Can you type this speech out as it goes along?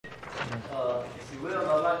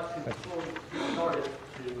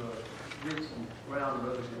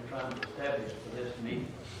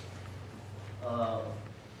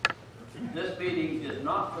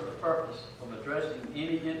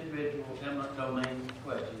domain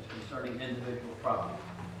questions concerning individual property.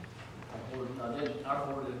 Our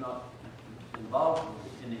board is not involved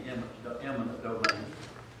in the eminent domain.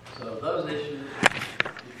 So those issues, if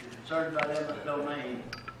you're concerned about eminent domain,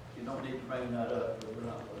 you don't need to bring that up. We're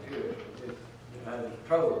not going to hear it. We're having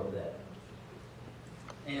control over that.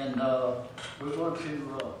 And we're going to,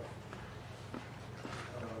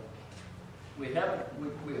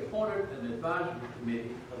 we appointed an advisory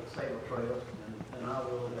committee of the Sable Trails, and I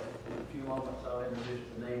will, in a few moments, I'll introduce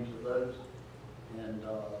the names of those. And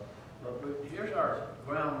here's our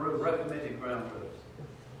ground rule, recommended ground rules.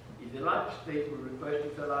 If you'd like to speak, we request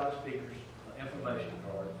you fill out a speaker's information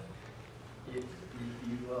card. If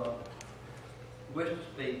you wish to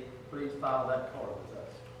speak, please file that card with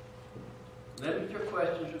us. Limit your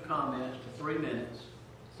questions or comments to 3 minutes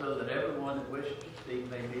so that everyone that wishes to speak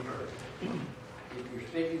may be heard. If you're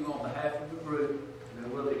speaking on behalf of the group,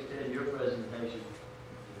 then we'll extend your presentation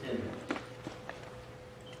to 10 minutes.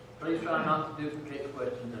 Please try not to duplicate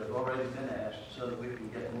questions that have already been asked so that we can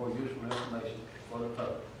get more useful information for the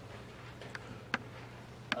public.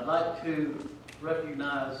 I'd like to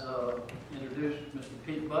recognize, introduce Mr.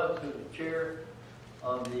 Pete Butt, who's the chair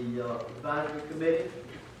of the advisory committee.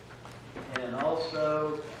 And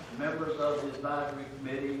also, members of the advisory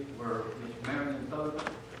committee were Ms. Marion Foden,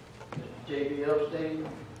 Mr. J.B. Epstein,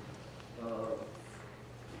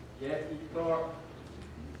 Jackie Clark.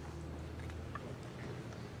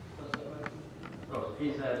 What's that right? Oh,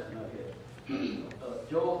 he's asking, I guess.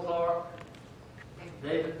 Joel Clark,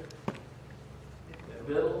 David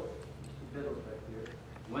Biddle, Mr. Biddle's back here,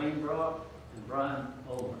 Wayne Brock, and Brian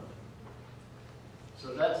Ullman.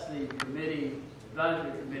 So that's the committee,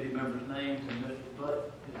 advisory committee members' names, and Mr.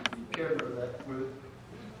 Butt is the chairman of that group.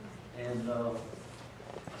 And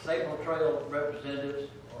Sable Trail representatives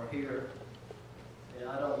are here, and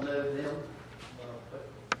I don't know them.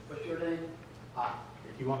 What's your name?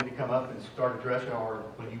 If you want me to come up and start addressing, or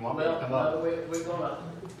when you want me to come up? Well, we're going to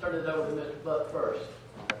turn it over to Mr. Butt first.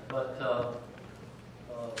 But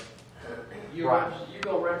you're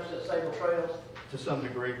going to represent Sable Trails? To some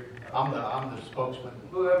degree. I'm the spokesman.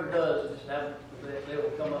 Whoever does, just have, they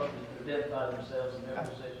will come up and identify themselves and their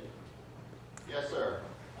position. Yes, sir.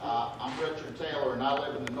 I'm Richard Taylor, and I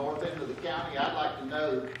live in the north end of the county. I'd like to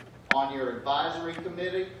know, on your advisory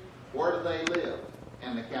committee, where do they live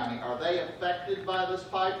in the county? Are they affected by this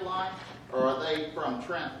pipeline, or are they from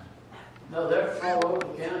Trenton? No, they're from all over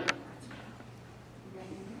the county.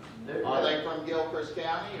 Are they from Gilchrist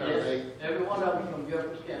County? Or Yes, are they... every one of them from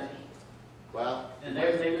Gilchrist County. Well, And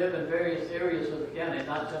they live in various areas of the county,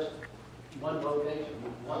 not just one location,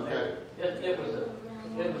 one area. It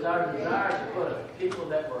was our desire to put people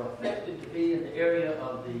that were affected to be in the area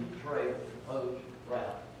of the trail, proposed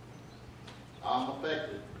route. I'm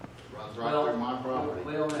affected. Runs right through my property.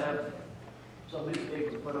 We only have so many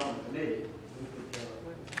people to put on the committee. We could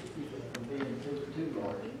keep it from being too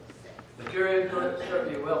large. But your input is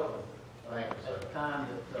certainly welcome. Thank you, sir. At the time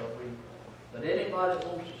that but anybody that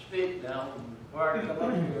wants to speak now, required to come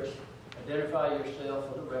up here, identify yourself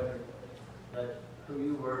for the record, that who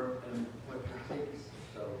you were and what you're speaking.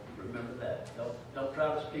 So remember that. Don't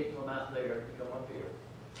try to speak from out there. Come up here.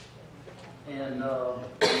 And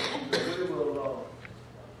we will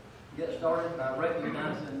get started by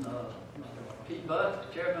recognizing Mr. Pete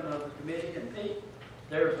Butt, chairman of the committee. And Pete,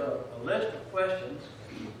 there's a list of questions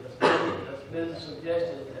that's been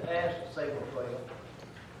suggested to ask the Sable Trail.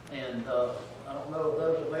 And I don't know if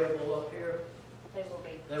those are available up here. They will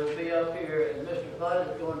be. They will be up here, and Mr. Butt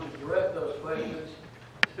is going to direct those questions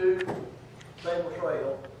to Sable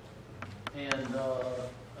Trail. And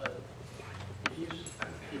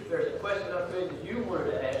if there's a question up here that you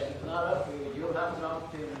wanted to ask, it's not up here, you'll have an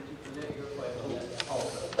opportunity to present your question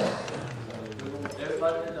also. We want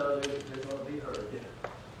everybody to know they're going to be heard.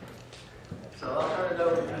 So I'll turn it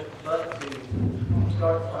over to Mr. Butt to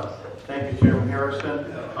start the process. Thank you, Chairman Harrison.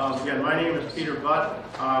 Again, my name is Peter Butt.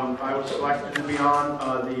 I was selected to be on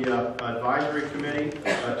the advisory committee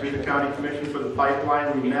to the county commission for the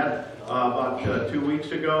pipeline. We met about 2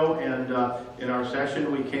 weeks ago, and in our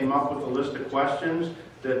session we came up with a list of questions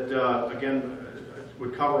that, again,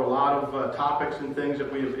 would cover a lot of topics and things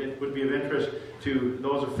that would be of interest to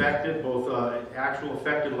those affected, both actual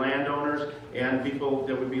affected landowners and people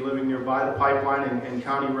that would be living nearby the pipeline and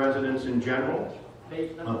county residents in general.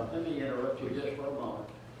 Pete, let me interrupt you just for a moment.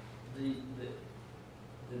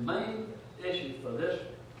 The main issue for this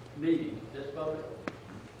meeting, this public,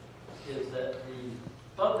 is that the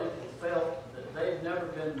public has felt that they've never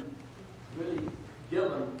been really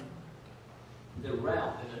given the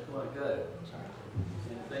route that it's going to go.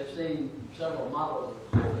 And they've seen several models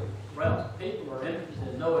of routes. People are interested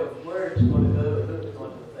in knowing where it's going to go and who it's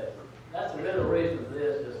going to affect. That's the real reason for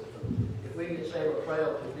this, is if we can get Sabre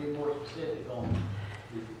Trail to be more specific on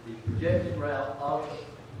the projected route of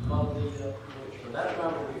the, so that's why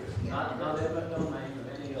we're not eminent domain or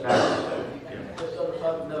any other. Just so the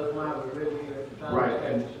public knows why we're really here to try to. Right,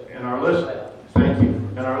 and our list, thank you.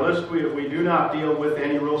 In our list, we do not deal with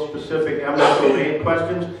any real specific eminent domain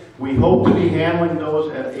questions. We hope to be handling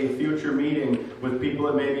those at a future meeting with people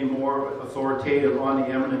that may be more authoritative on the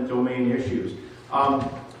eminent domain issues.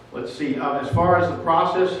 Let's see, as far as the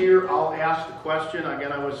process here, I'll ask the question.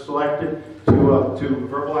 Again, I was selected to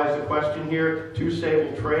verbalize the question here to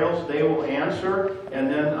Sable Trails. They will answer,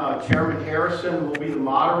 and then Chairman Harrison will be the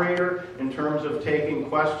moderator in terms of taking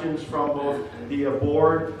questions from both the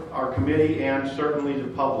board, our committee, and certainly the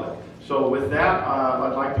public. So with that,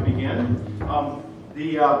 I'd like to begin.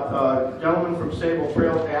 The gentleman from Sable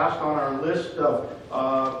Trails asked on our list of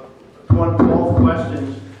 12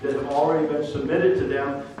 questions that have already been submitted to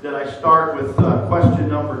them that I start with question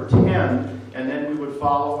number 10, and then we would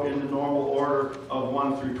follow in the normal order of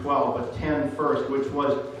 1 through 12, but 10 first, which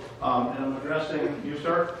was, and I'm addressing you,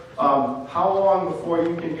 sir, how long before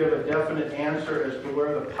you can give a definite answer as to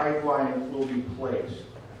where the pipeline will be placed?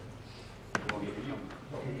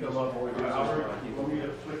 Come up with Albert, you want me to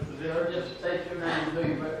switch positions? Just state your name and who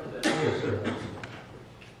you represent. Yes, sir.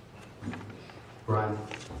 Brian,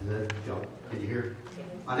 can you hear?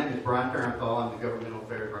 My name is Brian Farrenthal. I'm the Governmental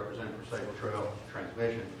Affairs Representative for Sable Trail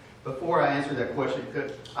Transmission. Before I answer that question,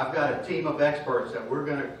 I've got a team of experts that we're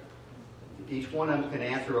going to, each one of them can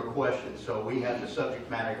answer a question. So we have the subject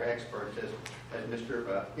matter experts, as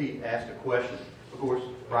Mr. Pete asked a question. Of course,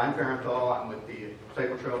 Brian Farrenthal, I'm with the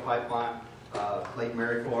Sable Trail Pipeline, Lake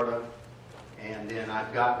Mary, Florida. And then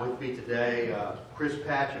I've got with me today Chris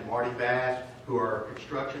Patch and Marty Bass, who are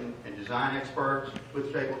construction and design experts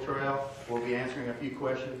with Sable Trail. We'll be answering a few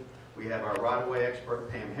questions. We have our right-of-way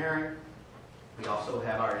expert, Pam Herring. We also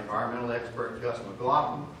have our environmental expert, Gus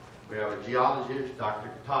McLaughlin. We have a geologist,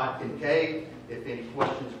 Dr. Todd Kincaid, if any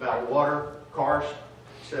questions about water, karst,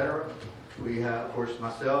 etc. We have, of course,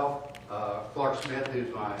 myself, Clark Smith, who's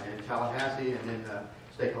in Tallahassee, and then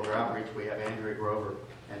stakeholder outreach, we have Andrea Grover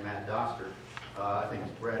and Matt Doster. I think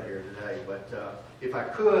it's Brett here today, but if I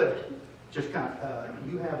could, just kind of,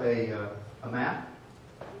 you have a map,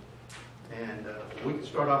 and we can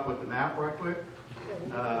start off with the map right quick.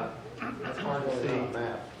 That's hard to see.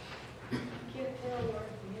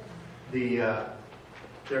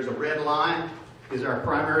 There's a red line is our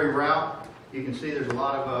primary route. You can see there's a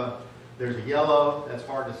lot of, there's a yellow, that's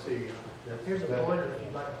hard to see. Here's a pointer if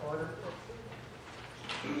you'd like a pointer.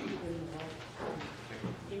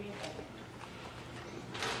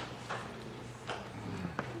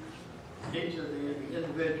 Each of the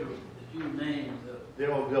individuals that you named,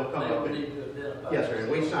 They'll come they up. will need to identify. Yes, sir, and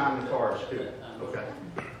we sign the cards too. Okay.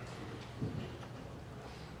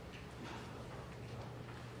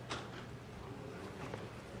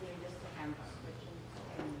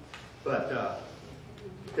 But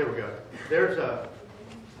there we go. There's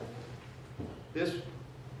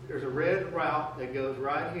a red route that goes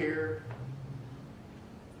right here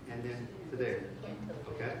and then to there.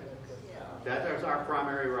 Okay? That's our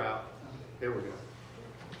primary route. There we go.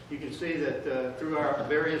 You can see that through our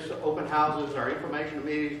various open houses, our information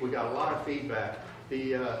meetings, we got a lot of feedback.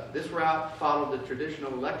 This route followed the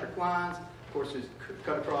traditional electric lines. Of course, it's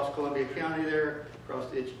cut across Columbia County there, across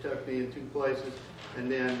the Itchitucky in 2 places.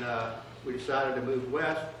 And then we decided to move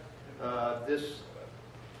west. This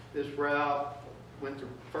route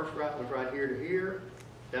first route was right here to here.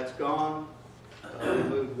 That's gone. We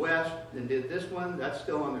moved west and did this one. That's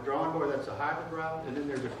still on the drawing board. That's a hybrid route. And then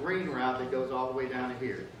there's a green route that goes all the way down to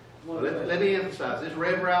here. Let me emphasize, this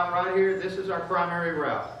red route right here, this is our primary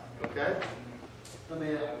route. Okay? Let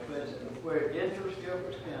me ask a question. Where it enters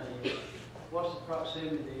Gilchrist County, what's the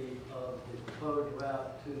proximity of the proposed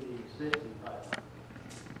route to the existing pipeline?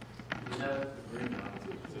 You know?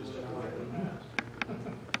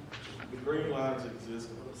 The green lines exist.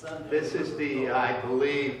 This is I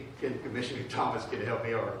believe, Commissioner Thomas can help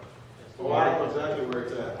me out. Oh, I know exactly where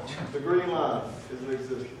it's at. The green line is in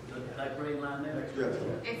existence. That green line there? Yes.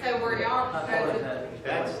 And so where y'all How far is proposing, that?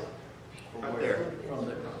 That's right there. From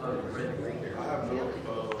the proposed red. I have no,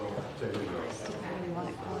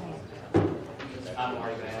 I'm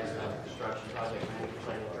Marty Bass, I'm a construction project manager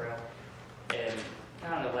for Sable Trail. And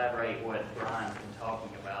kind of elaborate what Brian's been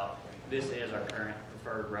talking about, this is our current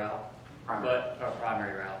preferred route, but our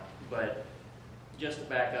primary route. But just to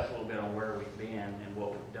back up a little bit on where we've been and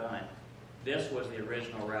what we've done, this was the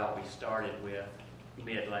original route we started with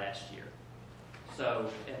mid last year. So,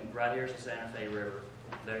 and right here's the Santa Fe River,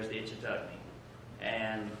 there's the Itchitucky.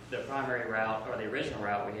 And the primary route, or the original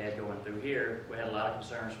route we had going through here, we had a lot of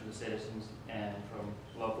concerns from the citizens and from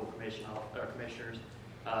local commissioners,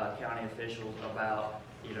 county officials about,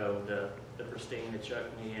 you know, the pristine, the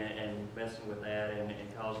chutney, and messing with that and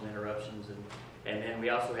causing interruptions. And then we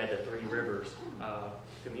also had the Three Rivers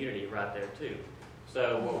community right there too.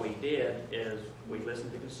 So what we did is we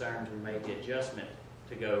listened to concerns and made the adjustment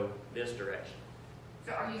to go this direction.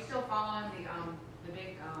 So are you still following the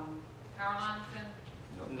big power lines then?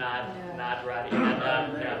 Not right.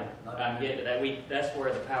 I'm getting to that. That's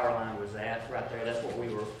where the power line was at, right there. That's what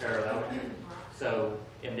we were parallel. So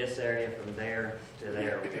in this area, from there to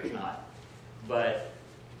there, it's not. But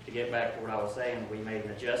to get back to what I was saying, we made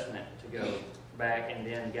an adjustment to go back and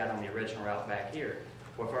then got on the original route back here.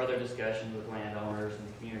 For further discussions with landowners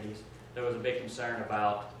and communities, there was a big concern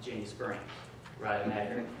about Jenny Springs, right in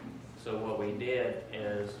that area. So what we did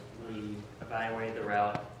is we evaluated the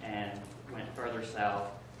route and went further south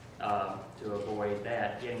to avoid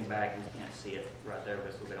that, getting back, and you can't see it right there, but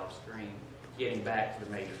it's a little bit off screen, getting back to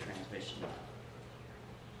the major transmission line.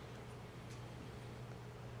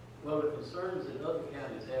 Well, the concerns that other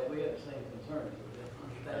counties have, we have the same concerns.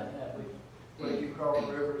 We understand that. When you cross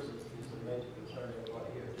rivers, it's a major concern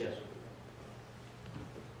everybody here. Yes.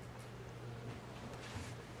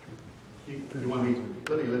 You want me,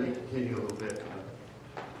 let me continue a little bit.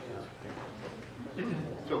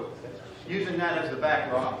 So, using that as the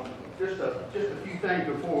backdrop, just a few things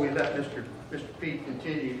before we let Mr. Pete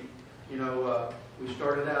continue. You know, we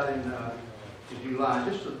started out in July.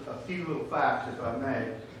 Just a few little facts, if I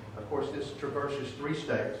may. Of course, this traverses 3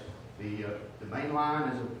 states. The main line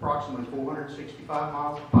is approximately 465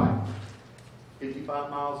 miles of pipe, 55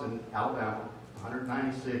 miles in Alabama,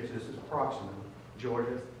 196. This is approximately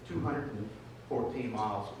Georgia, 214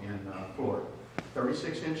 miles in Florida.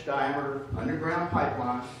 36-inch diameter underground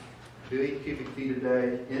pipeline, 2 cubic feet a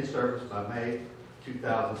day, in service by May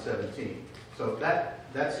 2017. So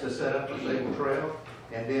that's the setup for Sable Trail.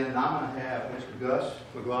 And then I'm going to have Mr. Gus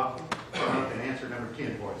McLaughlin come up and answer number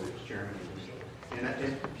 10 for us, Mr. Chairman. And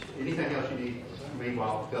anything else you need from me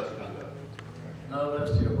while Gus comes up? No,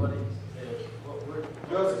 let's hear what he says.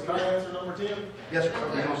 Gus, can I answer number 10? Yes, sir.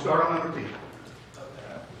 We're going to start on number 10.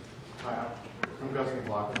 Hi, I'm Gus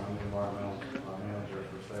McLaughlin. I'm the environmental manager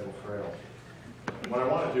for Sable Trail. What I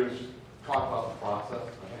want to do is just talk about the process.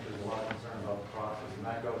 I think there's a lot of concern about the process, and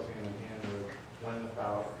that goes hand in hand with when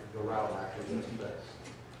the route actually gets fixed.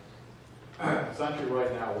 Essentially,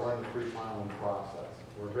 right now, we're in the pre-filing process.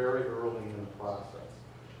 We're very early in the process.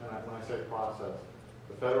 And when I say process,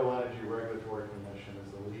 the Federal Energy Regulatory Commission is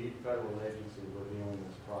the lead federal agency reviewing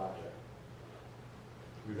this project.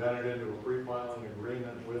 We've entered into a pre-filing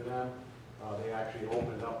agreement with them. They actually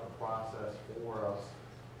opened up the process for us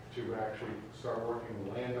to actually start working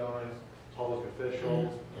with landowners, public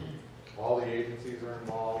officials, all the agencies are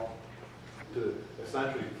involved, to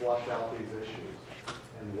essentially flush out these issues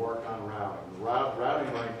and work on routing.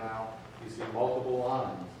 Routing right now, you see multiple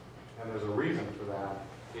lines, and there's a reason for that,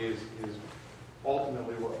 is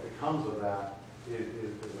ultimately what becomes of that is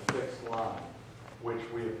a fixed line, which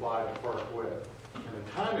we apply to FERC with. And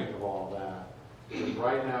the timing of all that is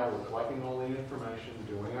right now we're collecting all the information,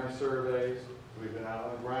 doing our surveys, we've been out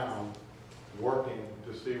on the ground working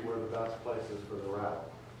to see where the best place is for the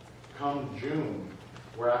route. Come June,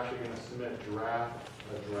 we're actually going to submit a draft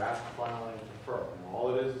filing to FERC. And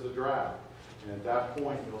all it is a draft. And at that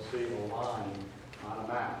point, you'll see a line on a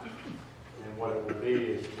map. And what it will be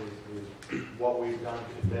is what we've done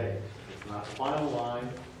today. It's not the final line.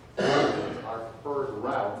 It's our preferred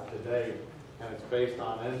route today. And it's based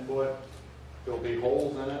on input. There'll be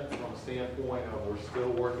holes in it from a standpoint of we're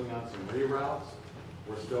still working on some reroutes.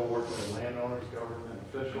 We're still working with landowners, government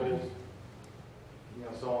officials,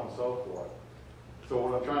 so on and so forth. So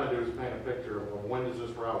what I'm trying to do is paint a picture of when does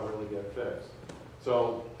this route really get fixed.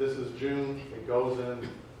 So this is June, it goes in,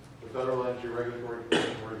 the Federal Energy Regulatory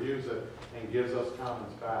Commission reviews it and gives us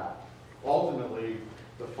comments back. Ultimately,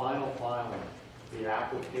 the final filing, the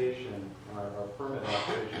application, our permit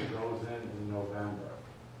application goes in November.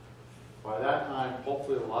 By that time,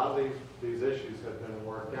 hopefully a lot of these issues have been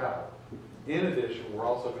worked out. In addition, we're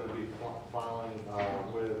also going to be filing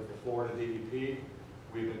with the Florida DEP.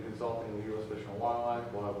 We've been consulting with U.S. Fish and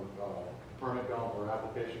Wildlife. We'll have a permit going or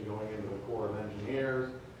application going into the Corps of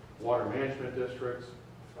Engineers, water management districts,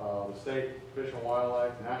 the state Fish and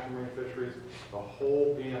Wildlife, National Marine Fisheries, the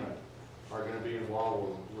whole gamut are going to be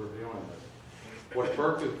involved with reviewing this. What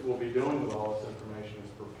FERC will be doing with all this information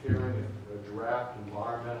is preparing a draft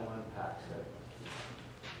environmental impact statement.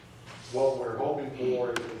 What we're hoping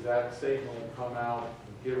for is that statement will come out,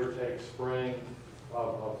 give or take, spring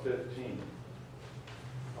of 15.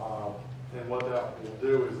 And what that will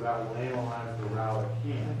do is that will analyze the route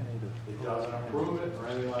again. It doesn't approve it or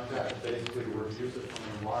anything like that. It basically reviews it from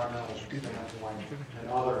an environmental standpoint and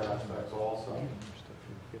other aspects also.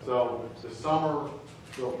 So this summer,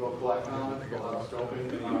 they'll collect comments, they'll have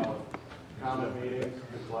scoping comment meetings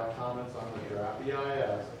to collect comments on the draft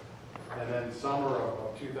EIS. And then summer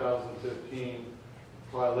of 2015,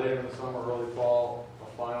 probably later in the summer, early fall,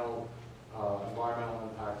 a final environmental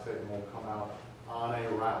impact statement will come out on a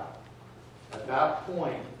route. At that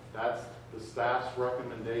point, that's the staff's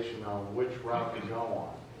recommendation on which route to go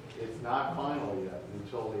on. It's not final yet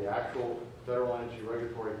until the actual Federal Energy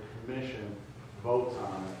Regulatory Commission votes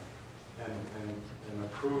on it and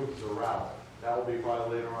approves the route. That will be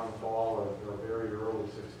probably later on in the fall or very early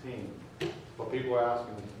 16. But people are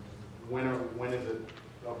asking, when is it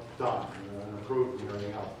done and approved and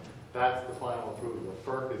everything else? That's the final approval.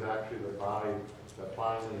 The FERC is actually the body that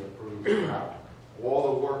finally approves the route.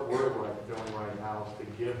 All the work we're doing right now is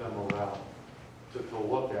to give them a route to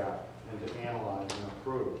look at and to analyze and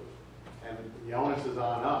approve. And the onus is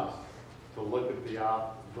on us to look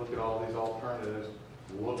at all these alternatives,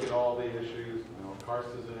 look at all the issues. You know, karst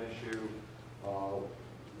is an issue,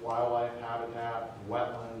 wildlife habitat,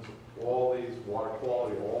 wetlands, all these, water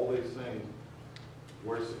quality, all these things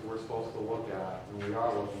we're supposed to look at, and we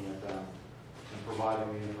are looking at them and providing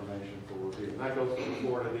the information for review. And that goes to the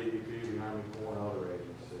Florida DEP, the Army Corps, and other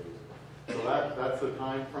agencies. So that's the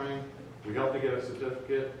time frame. We hope to get a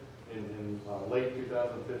certificate in late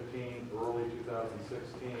 2015, early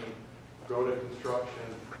 2016, go to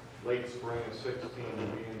construction, late spring of 16,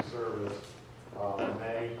 and be in service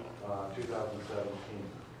May 2017.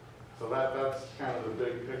 So that's kind of the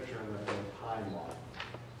big picture in the timeline.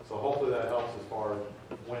 So hopefully that helps as far as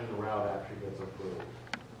when the route actually gets approved.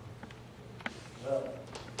 Well,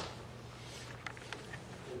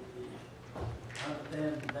 I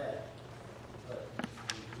understand that, but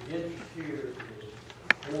the interest here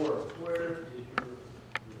is where is your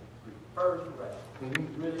preferred route?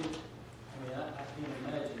 Really, I mean, I can't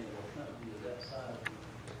imagine a company of that size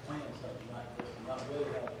plan something like this and not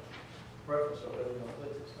really have a preference of where they're going to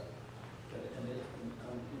put this stuff. And you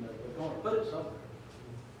know, they're going to put it somewhere.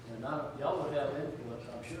 And y'all would have influence,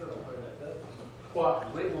 I'm sure, on where that goes.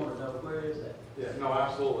 Well, We want to know where is that? yeah, no,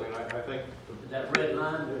 absolutely, and I think That red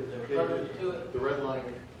line, they're close to it? the red line.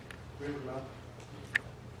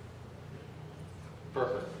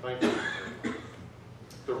 Perfect, thank you.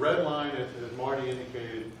 The red line, as Marty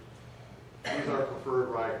indicated, is our preferred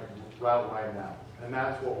route right now, and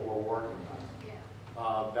that's what we're working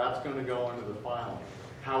on. That's going to go into the final.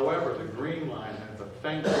 However, the green line has a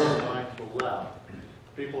faint line to the left.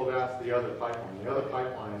 People have asked the other pipeline. The other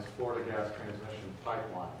pipeline is Florida Gas Transmission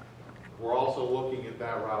Pipeline. We're also looking at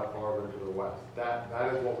that route farther to the west.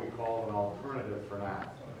 That is what we call an alternative for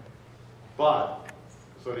now. But,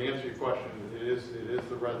 so to answer your question, it is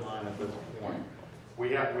the red line at this point.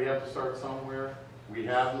 We have to start somewhere. We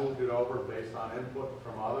have moved it over based on input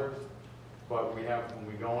from others, but when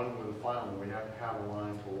we go into the final, we have to have a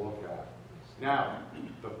line to look at. Now,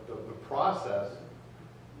 the process,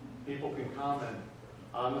 people can comment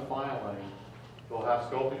on the filing. They'll have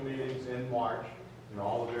scoping meetings in March in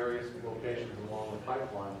all the various locations along the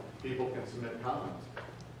pipeline. People can submit comments.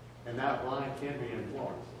 And that line can be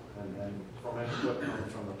influenced. And from input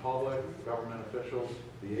from the public, government officials,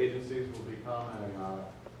 the agencies will be commenting on it.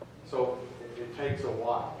 So it takes a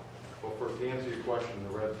while. But to answer your question,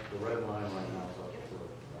 the red line right now is up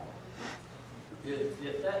to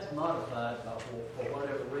If that's modified for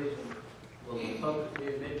whatever reason, will the public be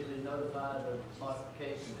immediately notified of the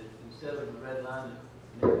modification that instead of the red line,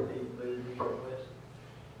 it never be moved east or west?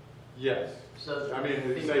 Yes. So I mean,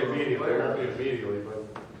 it's say immediately, it won't be immediately,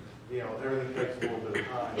 but, you know, everything takes a little bit of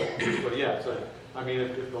time. But yeah, so, I mean,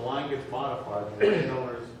 if the line gets modified, the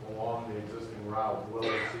landowners along the existing route will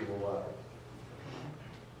receive a letter.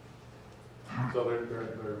 So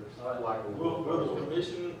they're likely. Will the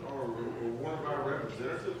commission or one of our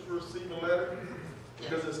representatives receive a letter?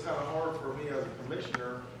 Because it's kind of hard for me as a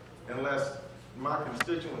commissioner, unless my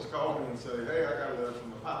constituents call me and say, hey, I got a letter from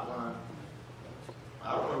the pipeline.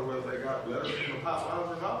 I don't know whether they got letters from the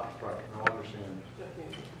pipelines or not. Right, I understand.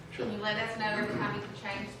 Sure. Can you let us know every time you can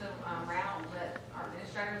change the route, let our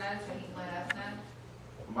administrator know so he can let us know?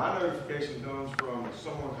 My notification comes from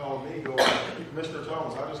someone calling me going, Commissioner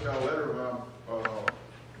Thomas, I just got a letter,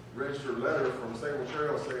 registered letter from Sable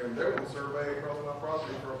Trail saying they want to survey across my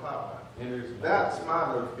property for a pipeline. That's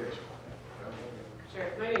my notification. Sure.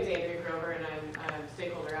 My name is Andrea Grover, and I'm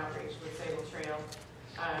stakeholder outreach with Sable Trail.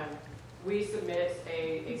 We submit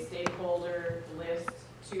a stakeholder list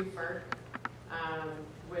to FERC.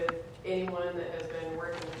 with anyone that has been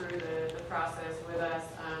working through the process with us,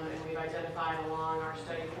 and we've identified along our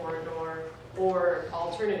study corridor or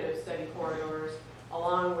alternative study corridors,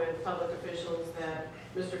 along with public officials that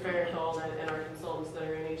Mr. Farenthold and our consultants that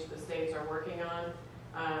are in each of the states are working on.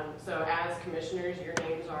 So as commissioners, your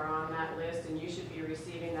names are on that list, and you should be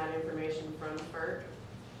receiving that information from FERC.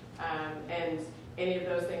 And any of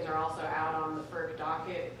those things are also out on the FERC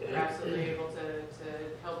docket. We're absolutely able to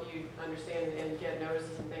help you understand and get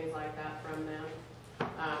notices and things like that from them.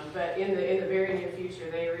 But in the very near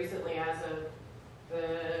future, they recently, as of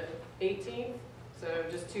the 18th, so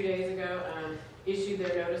just 2 days ago, issued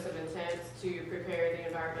their notice of intent to prepare the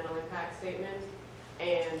environmental impact statement.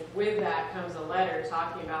 And with that comes a letter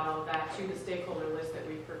talking about all of that to the stakeholder list that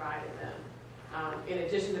we've provided them. In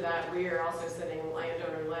addition to that, we are also sending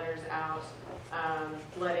landowner letters out,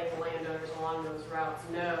 letting landowners along those routes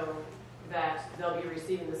know that they'll be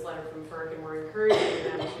receiving this letter from FERC, and we're encouraging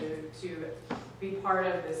them to be part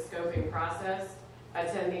of this scoping process,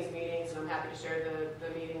 attend these meetings, and I'm happy to share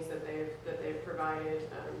the meetings that they've provided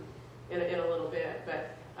in a little bit.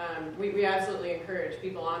 But we absolutely encourage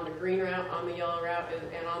people on the green route, on the yellow route,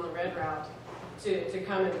 and on the red route to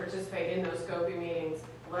come and participate in those scoping meetings,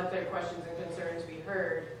 let their questions and concerns be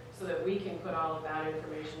heard, so that we can put all of that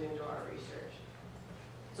information into our research.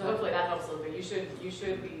 So hopefully that helps a little bit. You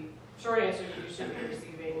should be, short answer, you should be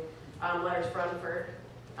receiving letters from FERC.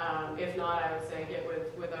 If not, I would say get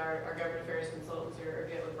with our government affairs consultants or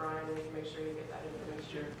get with Brian, and we can make sure you get that information.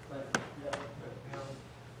 Sure.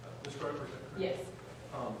 Ms. Grover, is that correct? Yes.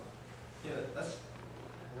 Yeah,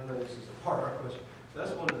 I know this is a part of our question.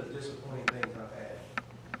 That's one of the disappointing things I've had.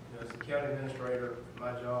 You know, as the county administrator,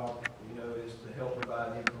 my job, is to help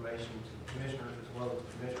provide the information to the commissioners as well as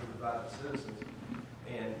the commissioner provide the citizens.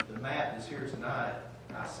 And the map is here tonight.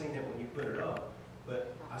 I seen it when you put it up,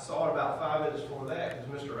 but I saw it about 5 minutes before that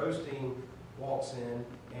because Mr. Osteen walks in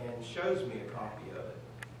and shows me a copy of it.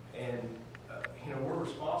 And we're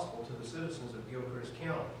responsible to the citizens of Gilchrist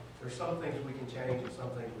County. There's some things we can change and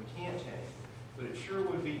some things we can't change. But it sure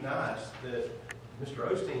would be nice that Mr.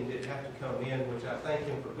 Osteen didn't have to come in, which I thank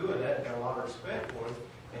him for doing that, and got a lot of respect for him,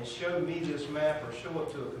 and show me this map or show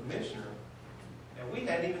it to a commissioner, and we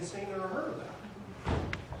hadn't even seen it or heard about it.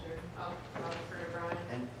 Sure. I'll refer to Brian.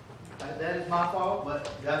 And that is my fault,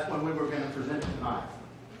 but that's when we were going to present tonight,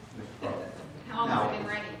 Mr. Carter. How long has it been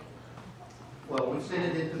ready? Well, we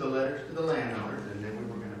sent it into the letters to the landowners, and then we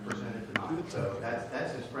were going to present it tonight. So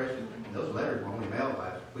that's expression. Those letters were only mailed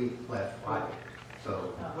last Friday.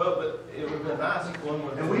 So. Well, but it would have been nice if one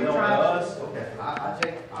would have And we mailed to tried. us. Okay, I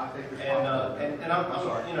take responsibility. And I'm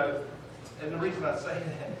sorry, and the reason I say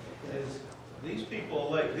that is these people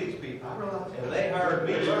elect these people, and they hired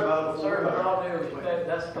me about Sir, with all due respect,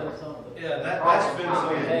 that's been some of the. Yeah, that's been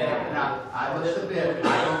some. Now, I must admit,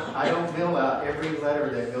 I don't mail out every letter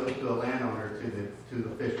that goes to a landowner to the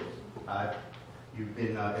officials. You've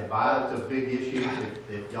been advised of big issues.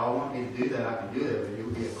 If y'all want me to do that, I can do that, but it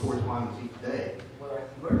will be a correspondence each day. Well,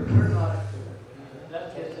 we're not,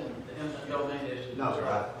 that gets into the eminent domain issue. No,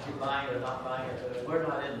 sir. You buying it or not buying it, we're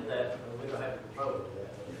not into that, we don't have control of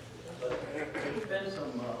that. But there's been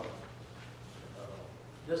some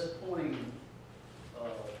disappointing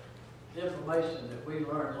information that we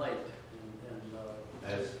learned late.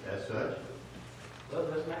 As such? Well,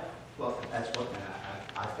 that's not. Well, that's what,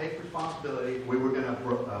 I take responsibility. We were going to,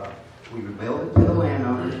 we mailed it to the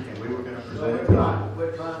landowners, and we were going to present it tonight.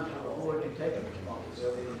 We're trying to avoid you taking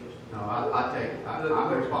responsibility. No,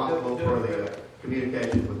 I'm responsible for the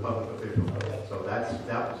communication with public officials. So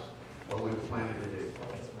that was what we were planning to do.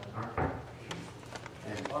 All right.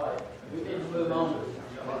 And, All right, we need to move on.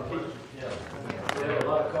 We have a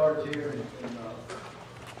lot of cards here, and